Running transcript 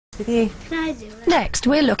With you. Can I do it? Next,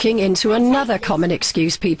 we're looking into another common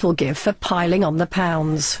excuse people give for piling on the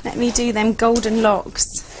pounds. Let me do them golden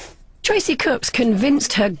locks. Tracy Cook's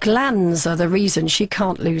convinced her glands are the reason she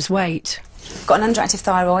can't lose weight. I've got an underactive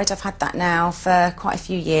thyroid. I've had that now for quite a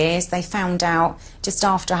few years. They found out just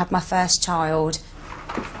after I had my first child.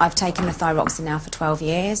 I've taken the thyroxine now for 12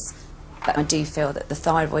 years. But I do feel that the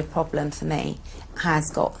thyroid problem for me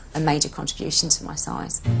has got a major contribution to my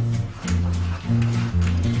size.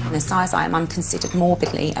 And the size I am, I'm considered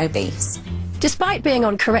morbidly obese. Despite being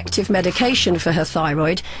on corrective medication for her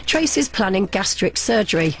thyroid, Tracy's planning gastric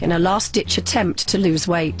surgery in a last-ditch attempt to lose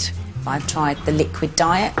weight. I've tried the liquid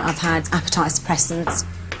diet, I've had appetite suppressants,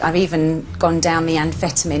 I've even gone down the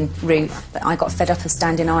amphetamine route, but I got fed up of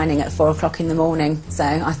standing ironing at 4 o'clock in the morning, so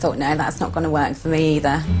I thought, no, that's not going to work for me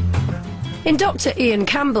either. In Dr. Ian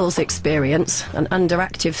Campbell's experience, an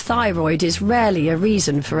underactive thyroid is rarely a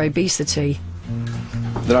reason for obesity.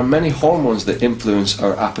 There are many hormones that influence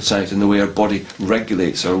our appetite and the way our body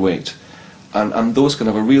regulates our weight, and those can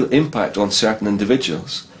have a real impact on certain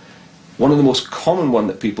individuals. One of the most common one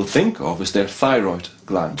that people think of is their thyroid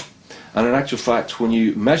gland, and in actual fact when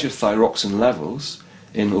you measure thyroxine levels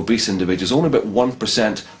in obese individuals, only about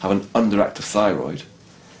 1% have an underactive thyroid.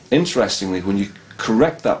 Interestingly, when you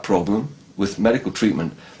correct that problem with medical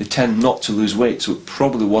treatment, they tend not to lose weight, so it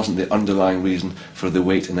probably wasn't the underlying reason for the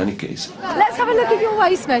weight in any case. Let's have a look at your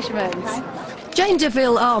waist measurements. Jane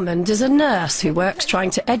DeVille-Armand is a nurse who works trying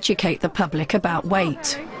to educate the public about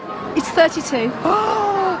weight. It's 32.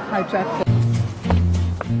 Oh, how dreadful.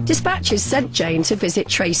 Dispatches sent Jane to visit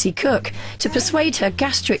Tracy Cook to persuade her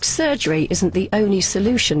gastric surgery isn't the only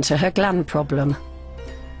solution to her gland problem.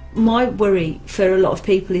 My worry for a lot of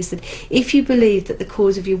people is that if you believe that the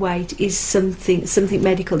cause of your weight is something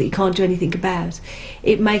medical that you can't do anything about,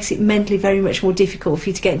 it makes it mentally very much more difficult for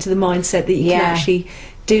you to get into the mindset that you can actually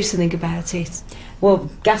do something about it. Well,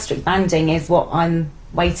 gastric banding is what I'm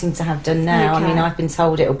waiting to have done now. Okay. I mean, I've been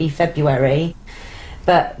told it'll be February,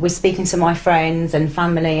 but we're speaking to my friends and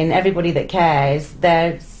family and everybody that cares.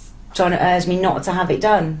 They're trying to urge me not to have it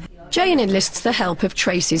done. Jane enlists the help of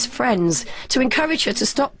Tracy's friends to encourage her to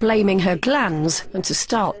stop blaming her glands and to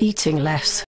start eating less.